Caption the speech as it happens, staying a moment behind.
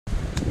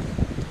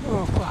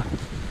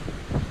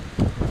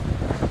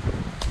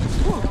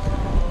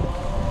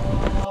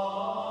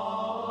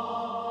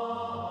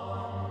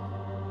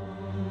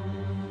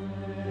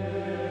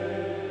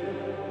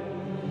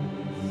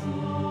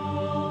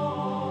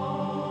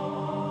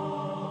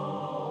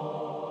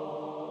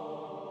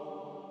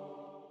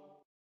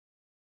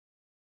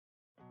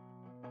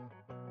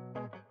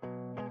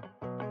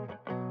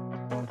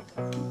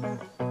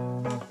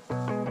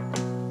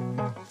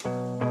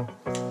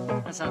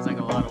That sounds like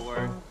a lot of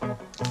work.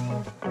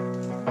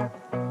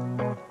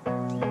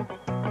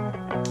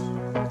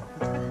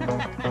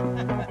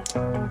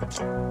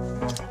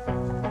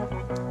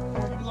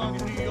 You belong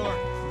in New York.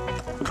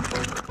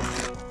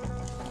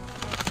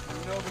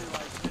 Nobody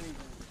likes anything.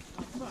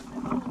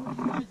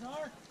 You guys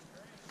are?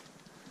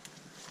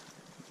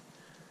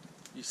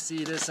 You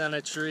see this on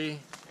a tree,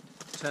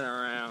 turn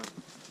around.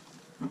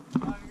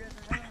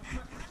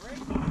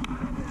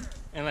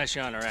 Unless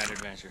you're on a rad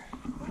adventure.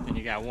 And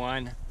you got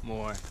 1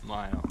 more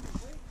mile.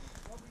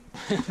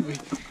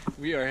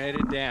 we are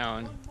headed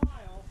down.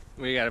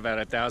 We got about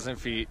 1,000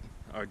 feet,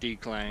 our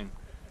decline.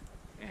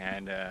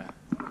 And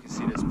you can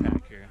see this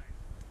pack here.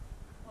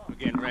 We're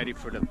getting ready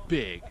for the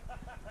big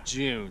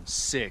June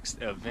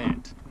 6th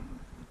event.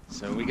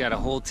 So we got a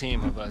whole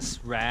team of us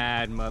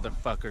rad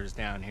motherfuckers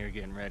down here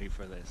getting ready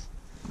for this.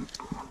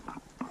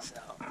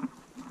 So,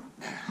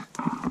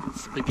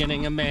 it's the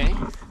beginning of May.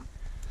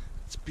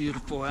 It's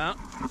beautiful out.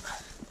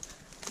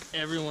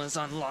 Everyone's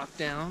on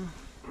lockdown.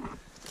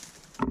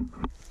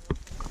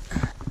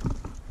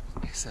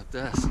 Except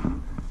us.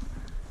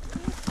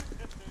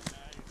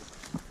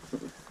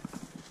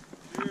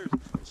 Cheers.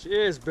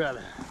 Cheers,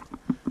 brother.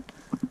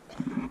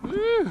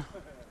 Woo!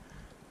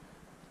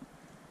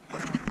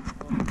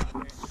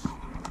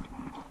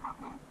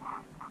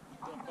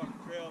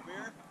 Trail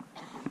beer.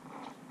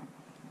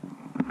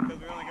 Because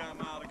we only got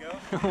a mile to go.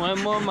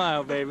 1 more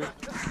mile, baby.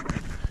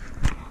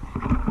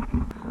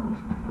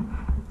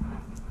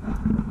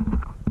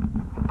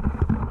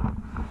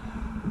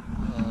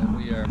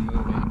 We are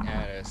moving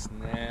at a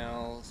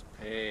snail's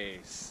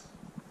pace.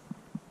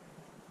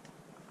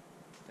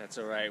 That's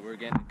alright, we're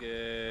getting a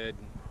good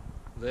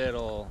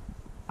little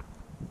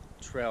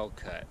trail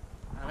cut.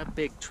 Not a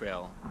big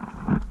trail.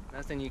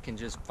 Nothing you can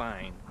just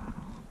find.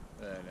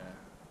 But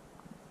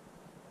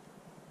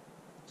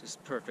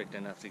just perfect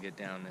enough to get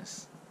down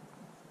this.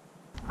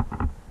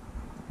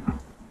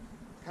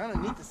 Kind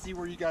of neat to see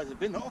where you guys have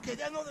been. Okay,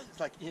 I know that it's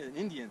like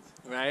Indians.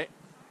 Right?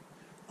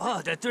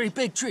 Oh, the 3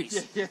 big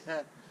trees. Yeah.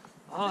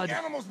 Oh, the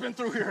animals been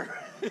through here.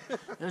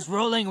 there's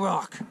rolling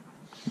rock.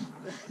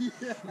 Yeah.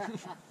 Look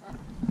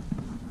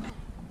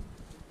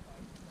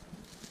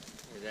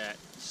at that.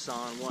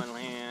 Saw in one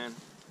hand.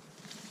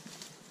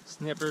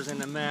 Snippers in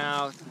the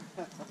mouth.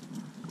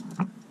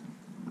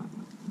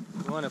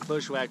 If you want to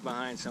bushwhack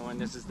behind someone,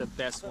 this is the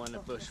best one to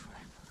bushwhack.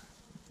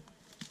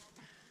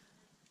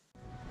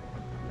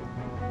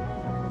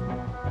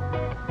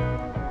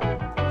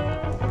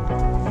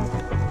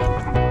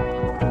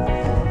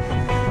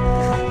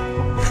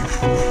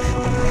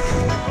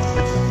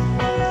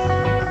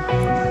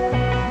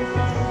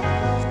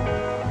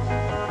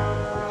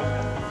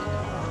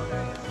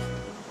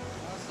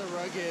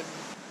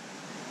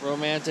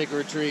 Romantic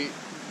retreat. It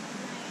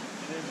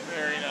is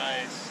very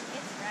nice.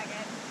 It's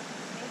rugged.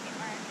 Make it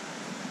work.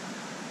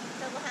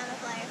 The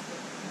Bahamas life.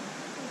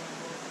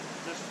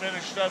 Just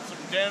finished up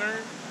some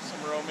dinner,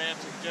 some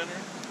romantic dinner.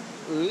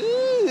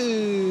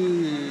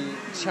 Ooh,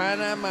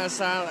 Chana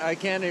masala. I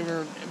can't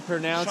even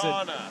pronounce it.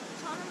 Chana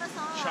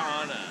masala.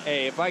 Chana.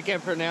 Hey, if I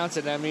can't pronounce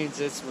it, that means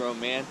it's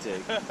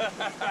romantic.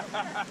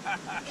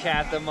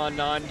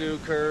 Kathamandu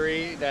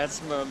curry.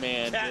 That's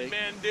romantic.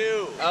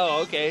 Kathmandu.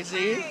 Oh, okay.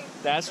 See,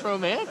 that's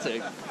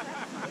romantic.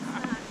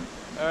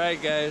 All right,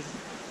 guys.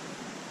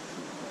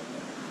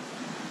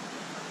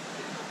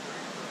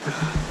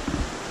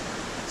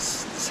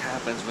 This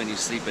happens when you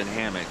sleep in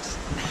hammocks.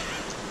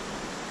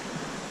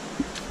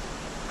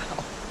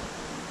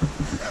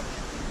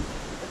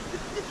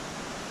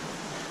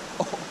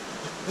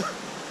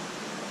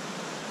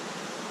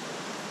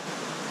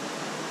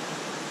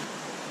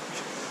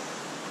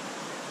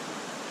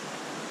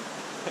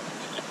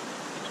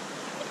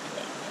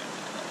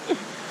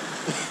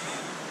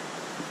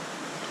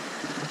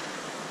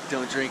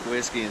 Don't drink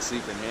whiskey and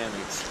sleep in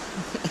hammocks.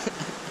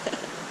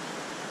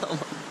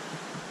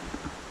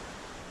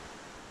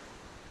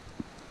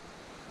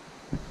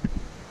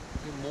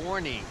 Good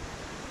morning.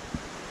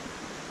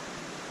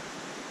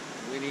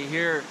 When you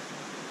hear,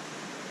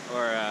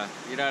 or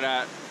you know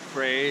that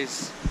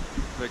phrase,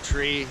 if a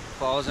tree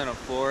falls in a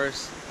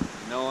forest,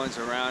 no one's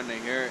around to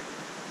hear it,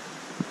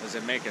 does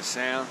it make a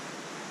sound?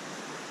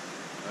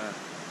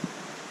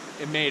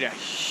 It made a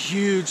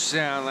huge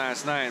sound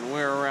last night and we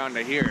were around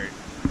to hear it.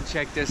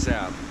 Check this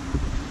out.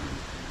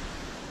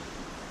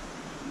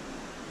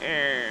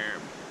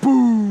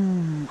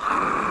 Boom!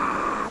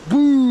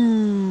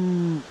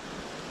 Boom!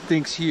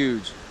 Thing's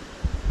huge.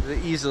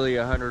 Easily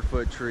a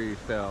 100-foot tree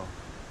fell.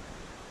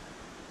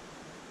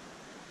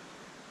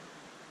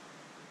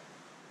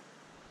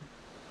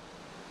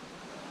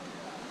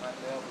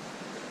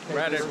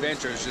 Rad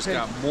Adventures just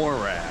got more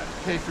rad.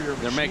 Pay for your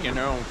They're making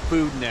their own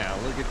food now.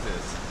 Look at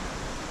this.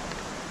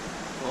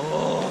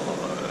 Oh,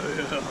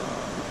 yeah.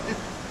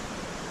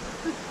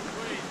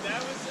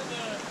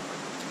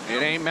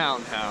 It ain't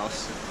Mountain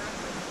House.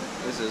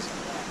 This is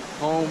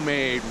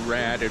homemade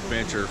Rad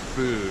Adventure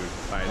food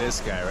by this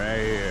guy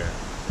right here.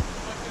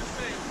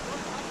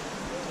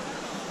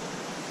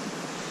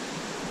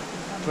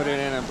 Put it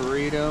in a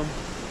burrito.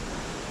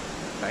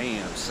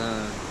 Bam,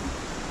 son.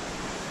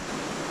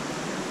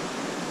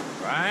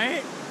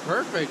 Right?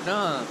 Perfect,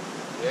 huh?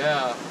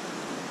 Yeah.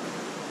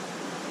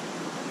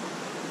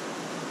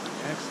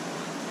 Excellent.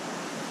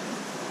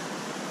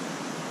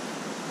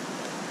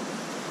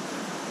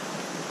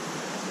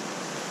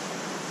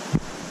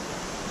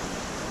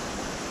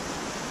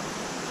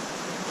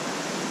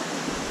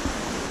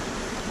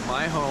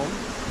 My home.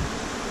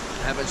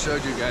 Haven't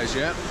showed you guys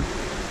yet.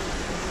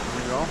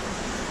 Here we go.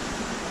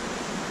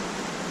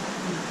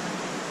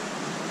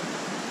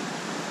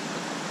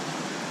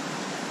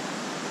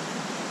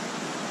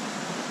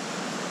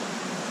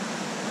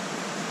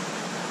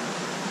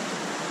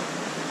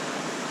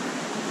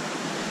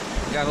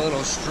 Got a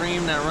little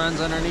stream that runs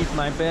underneath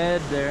my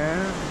bed there.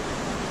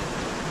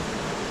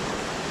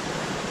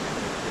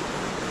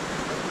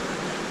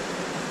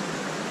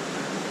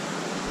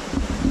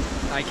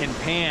 I can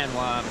pan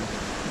while I'm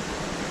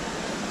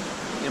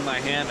in my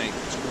hammock.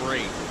 It's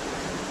great.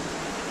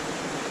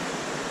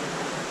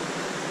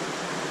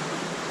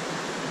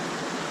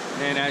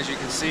 And as you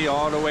can see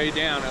all the way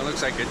down, it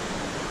looks like a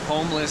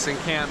homeless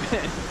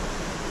encampment.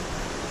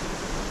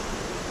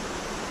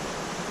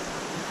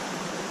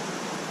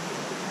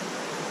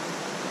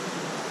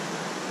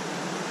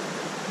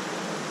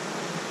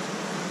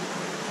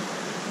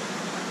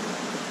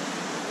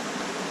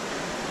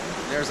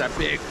 There's that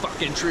big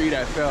fucking tree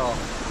that fell.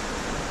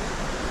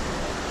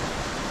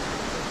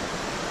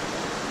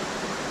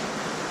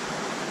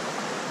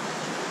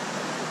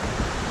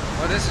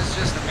 Well, this is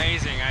just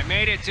amazing. I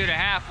made it to the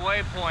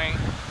halfway point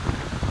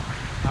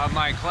of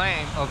my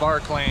claim, of our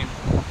claim,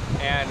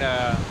 and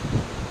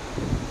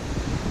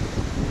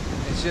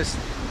it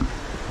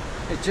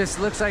just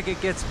looks like it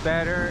gets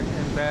better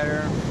and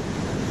better.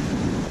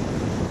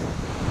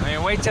 I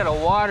mean, wait till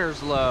the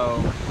water's low.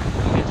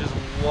 You can just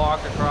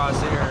walk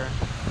across here.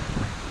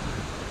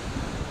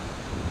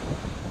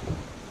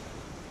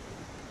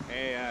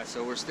 Hey,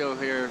 so we're still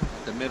here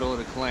at the middle of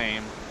the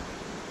claim,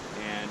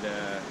 and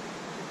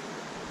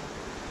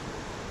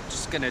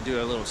just gonna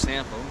do a little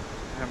sample.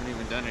 Haven't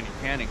even done any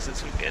panning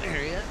since we've been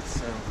here yet.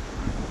 So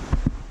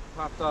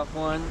popped off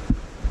one,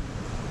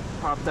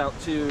 popped out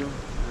two,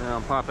 and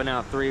I'm popping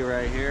out three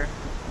right here.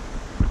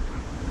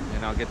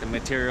 And I'll get the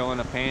material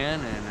in a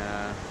pan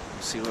and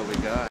see what we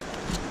got.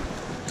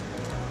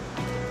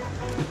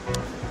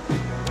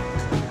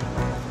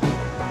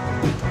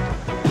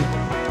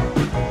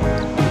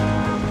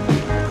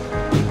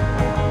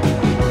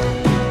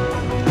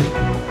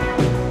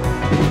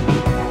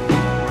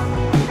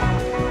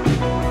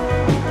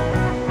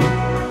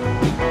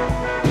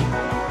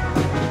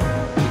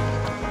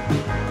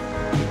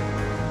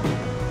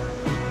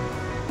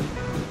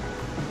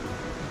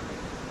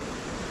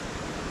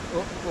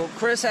 Well,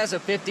 Chris has a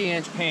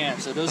 50-inch pan,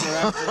 so those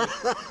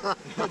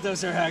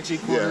are actually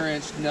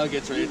quarter-inch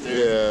nuggets right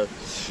there. Yeah,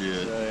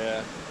 shit. So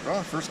yeah.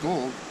 Oh, first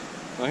gold.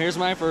 Well, here's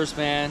my first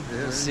pan.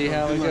 Yeah, Let's see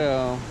how we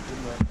go.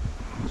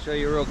 I'll show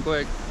you real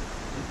quick.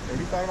 Have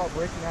you thought about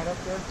breaking that up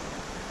there?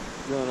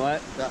 Doing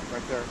what? That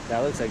right there. That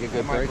looks like a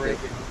good I might break.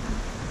 break it.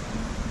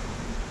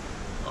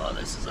 Oh,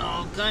 this is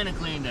all kind of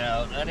cleaned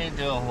out. I didn't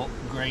do a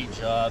great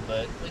job,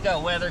 but we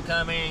got weather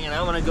coming, and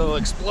I want to go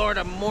explore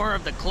more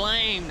of the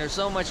claim. There's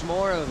so much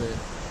more of it.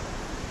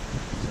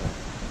 So,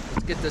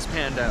 let's get this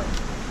panned out.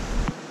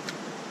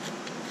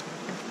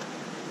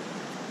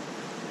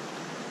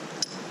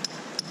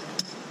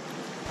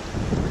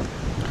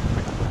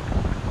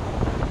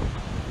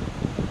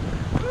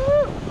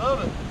 Woo,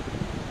 love it.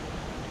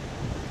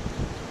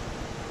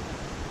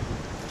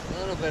 A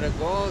little bit of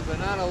gold, but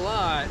not a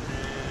lot.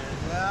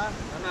 Yeah.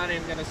 I'm not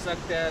even gonna suck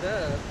that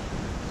up.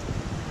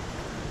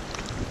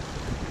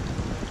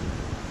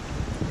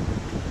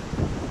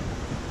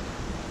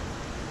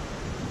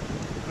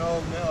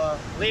 No,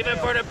 Leave it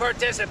for the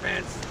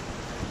participants.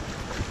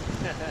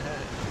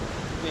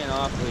 Being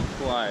awfully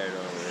quiet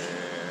over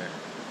there.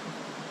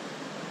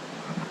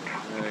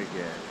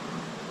 Okay.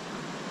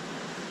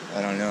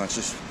 I don't know. It's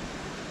just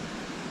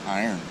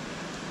iron.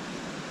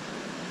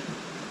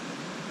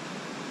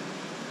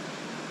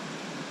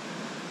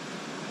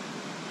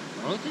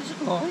 Oh, this is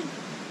going.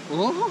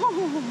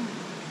 Oh.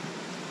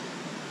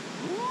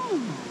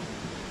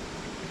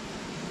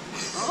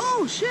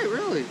 Oh shit!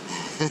 Really?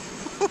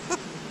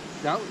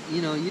 That,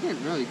 you know, you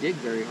didn't really dig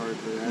very hard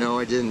for that. No,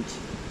 I didn't.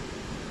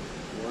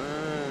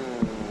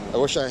 Wow. I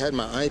wish I had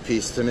my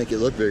eyepiece to make it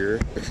look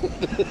bigger.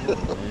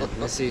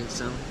 Let's see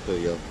some. There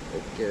you go.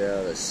 Get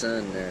out of the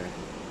sun there.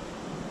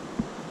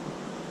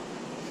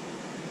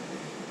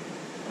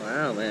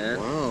 Wow, man.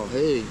 Wow,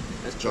 hey.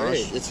 That's Josh,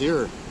 great. it's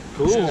here.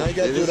 Cool. Now you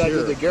gotta It do is what I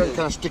here. did to Garrett,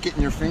 kind of stick it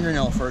in your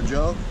fingernail for a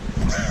joke.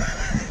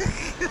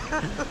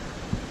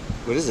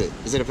 What is it?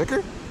 Is it a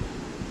picker?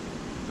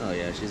 Oh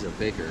yeah, she's a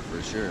picker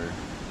for sure.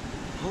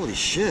 Holy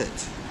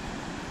shit.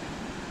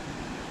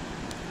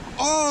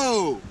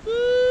 Oh!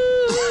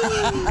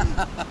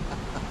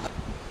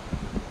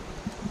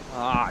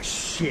 Ah,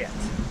 shit.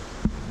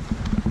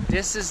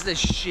 This is the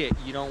shit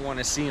you don't want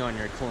to see on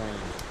your claim.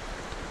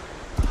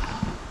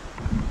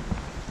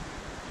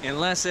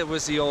 Unless it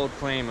was the old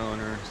claim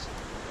owners.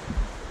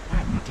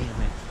 God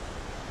damn it.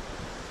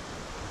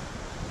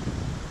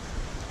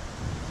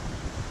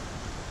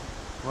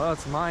 Well,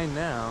 it's mine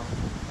now.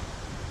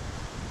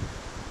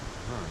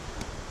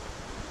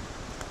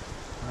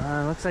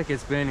 Looks like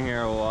it's been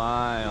here a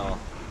while.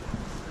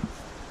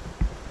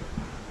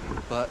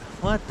 But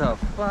what the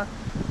fuck?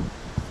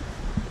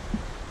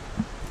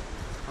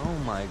 Oh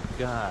my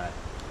god.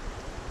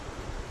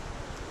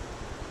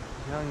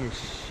 You got your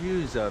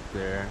shoes up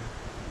there.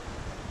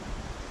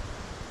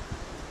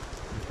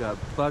 You've got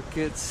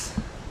buckets.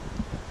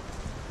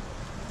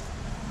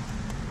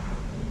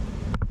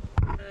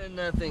 And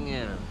nothing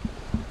in them.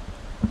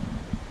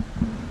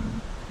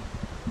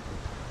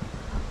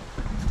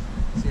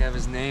 Does he have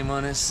his name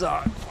on his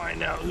sock?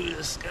 Find out who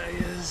this guy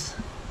is.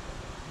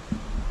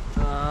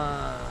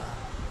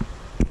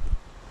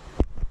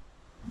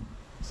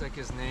 Looks like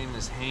his name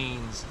is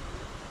Haynes.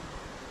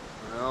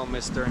 Well,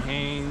 Mr.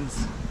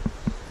 Haynes,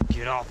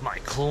 get off my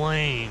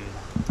claim.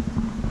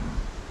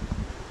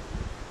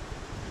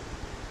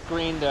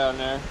 Green down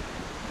there.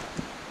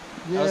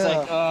 Yeah. I was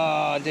like,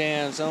 oh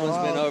damn, someone's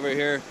been over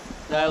here.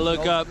 I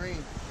look up,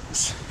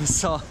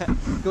 saw,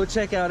 go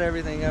check out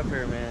everything up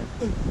here, man.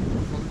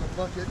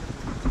 Bucket.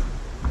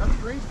 That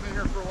screen's been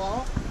here for a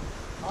while.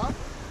 Huh?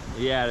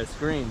 Yeah, the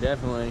screen,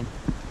 definitely.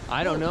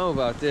 I don't know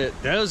about this.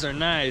 Those are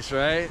nice,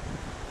 right?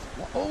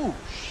 Oh,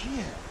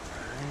 shit.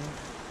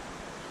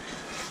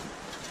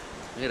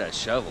 Look at that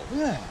shovel.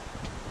 Yeah.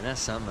 And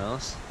that's something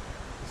else.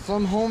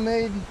 Some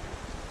homemade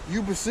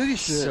Yuba City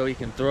shit. So you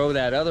can throw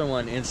that other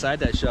one inside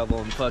that shovel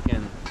and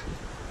fucking...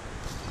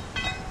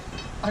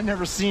 I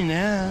never seen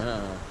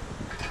that.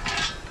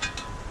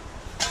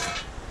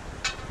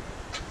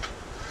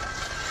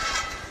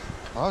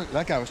 Oh,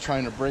 that guy was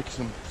trying to break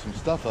some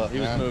stuff up, He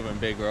was moving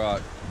big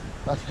rock.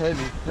 That's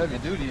heavy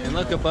duty. And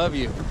look above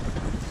you.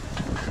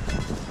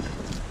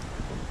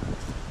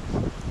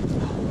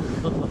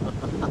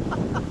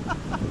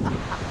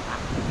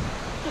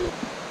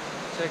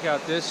 Check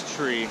out this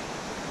tree.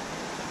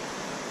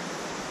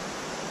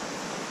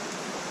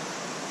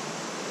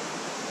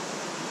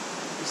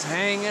 He's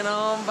hanging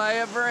on by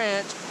a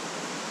branch.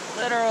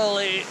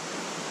 Literally.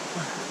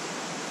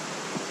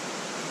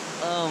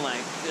 Oh my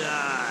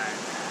god.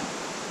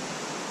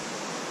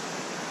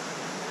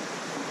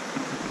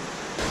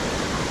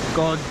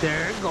 Go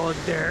there, go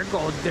there,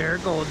 go there,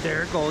 go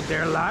there, go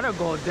there, a lot of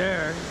go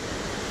there.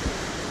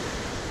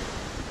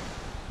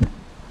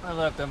 I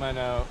left him a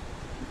note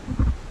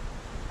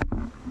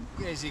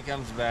in case he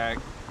comes back.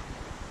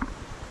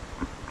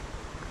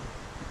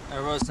 I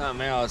wrote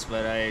something else,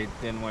 but I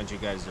didn't want you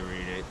guys to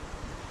read it.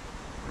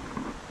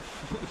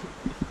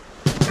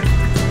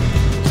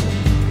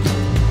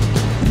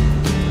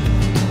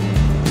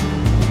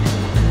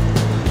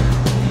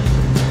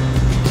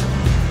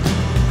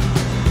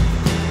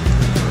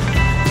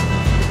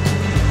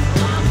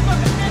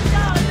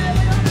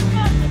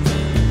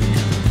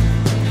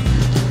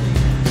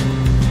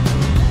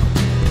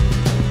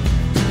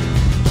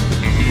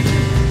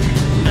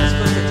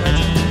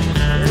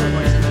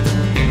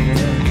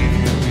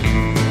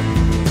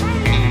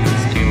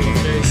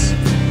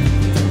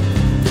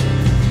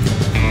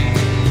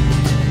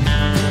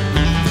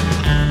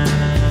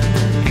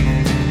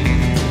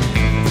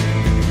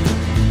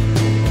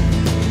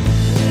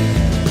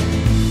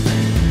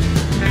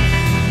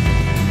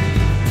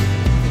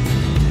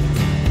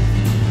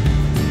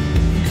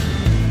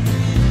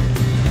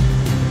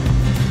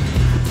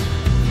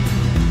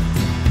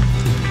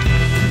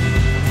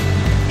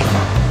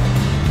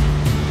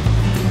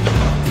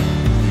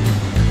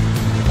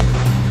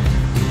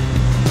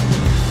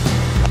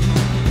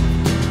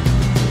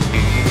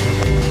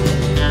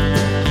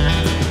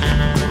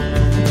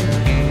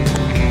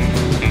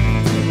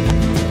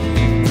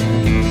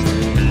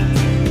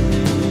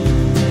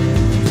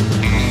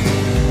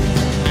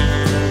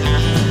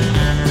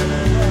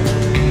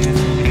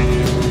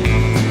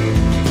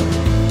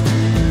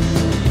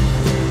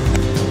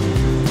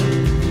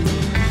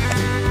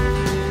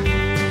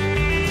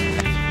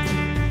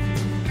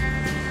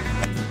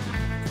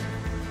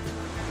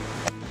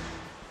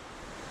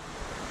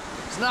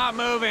 Not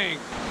moving.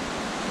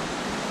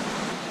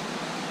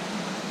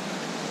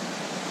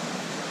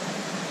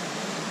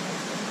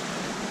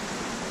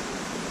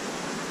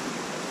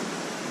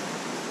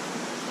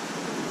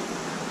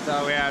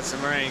 Thought we had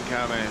some rain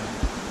coming.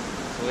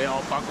 So we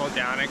all buckled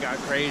down, it got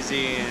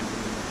crazy, and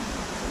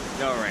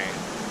no rain.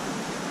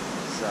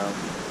 So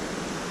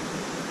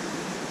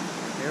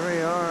here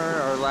we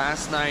are, our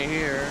last night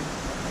here.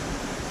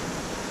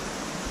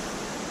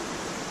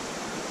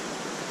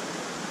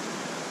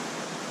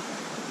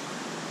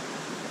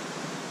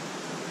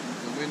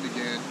 Wind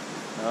again.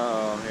 Uh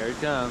oh, here it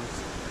comes.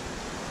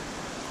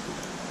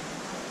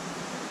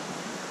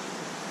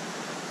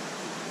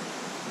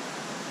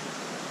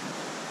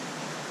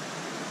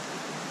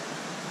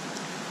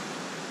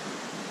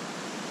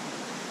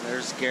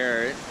 There's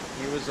Garrett.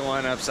 He was the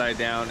one upside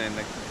down in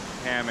the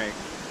hammock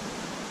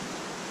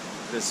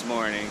this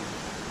morning.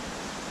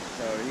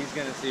 So he's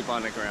gonna sleep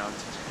on the ground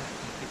today.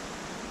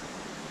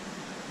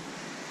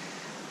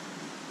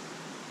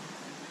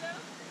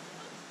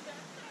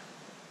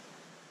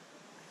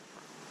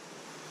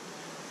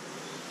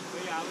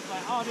 I was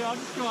like, oh, dude, I'll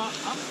just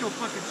go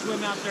fucking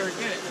swim out there and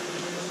get it.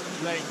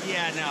 Like,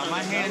 yeah, no,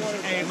 my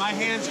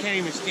hands can't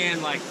even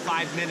stand like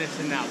 5 minutes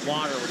in that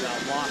water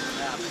without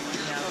locking up.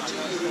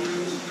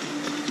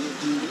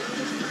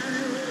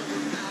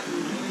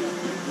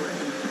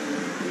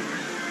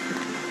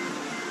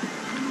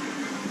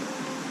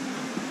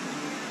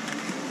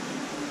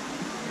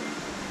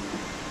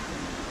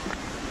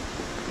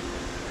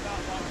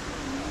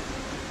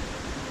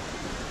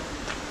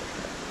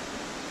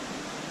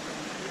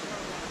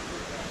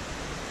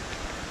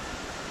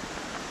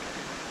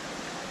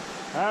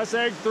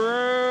 Passing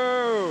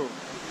through.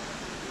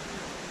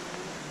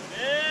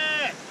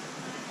 Yeah.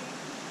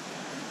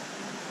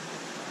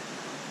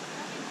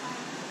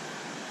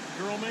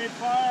 Girl made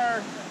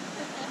fire.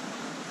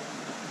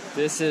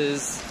 This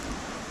is,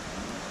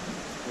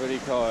 what do you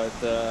call it?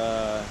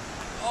 The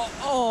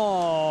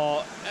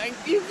oh,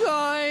 you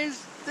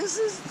guys, this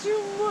is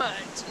too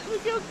much.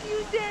 Look how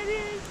cute that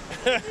is.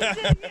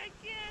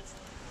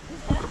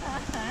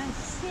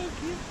 So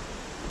cute.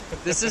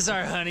 This is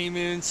our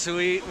honeymoon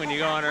suite when you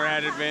go on a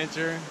rad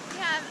adventure. We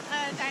have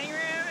a dining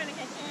room and a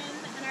kitchen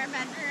and our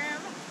bedroom.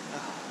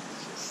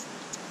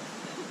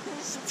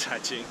 It's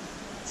touching.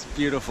 It's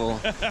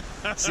beautiful.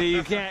 See,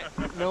 you can't,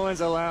 no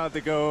one's allowed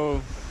to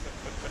go.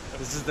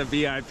 This is the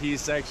VIP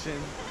section.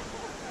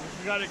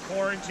 We got it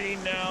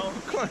quarantined now.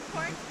 Quartz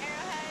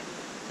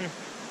arrowhead.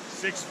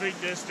 6 feet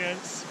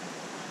distance.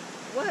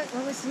 What?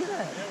 Let me see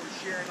that. Yeah, we're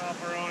shearing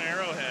off our own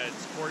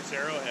arrowheads, quartz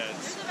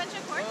arrowheads. There's a bunch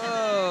of quartz in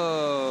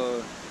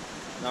Oh,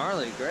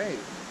 gnarly, great.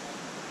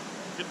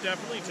 Could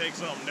definitely take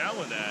something down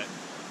with that.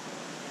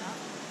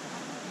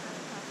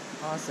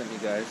 Awesome, you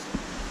guys.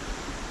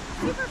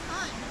 there. Super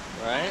fun.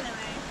 Right? Anyway.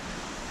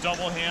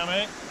 Double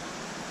hammock,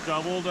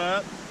 doubled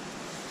up,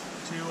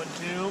 2 and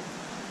 2.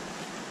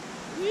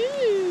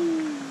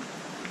 Woo!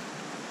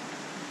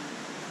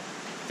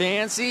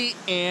 Fancy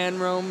and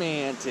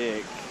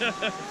romantic. Your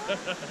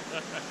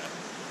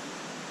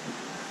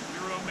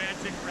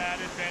romantic rad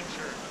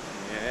adventure.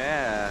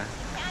 Yeah.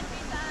 Can't be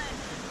done.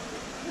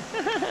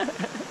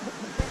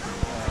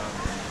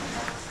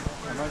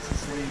 How much is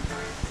sleep?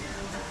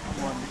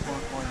 One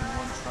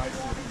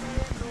tricep, and you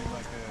can do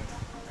like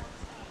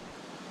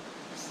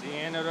It's the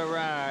end of the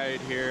ride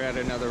here at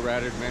another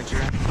rad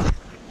adventure.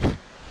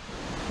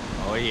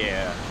 Oh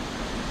yeah.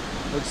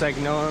 Looks like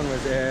no one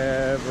was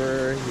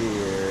ever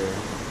here.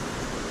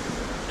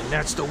 And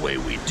that's the way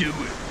we do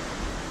it.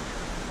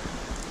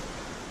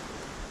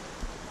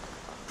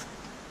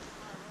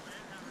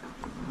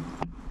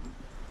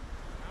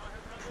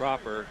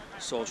 Proper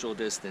social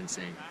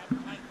distancing.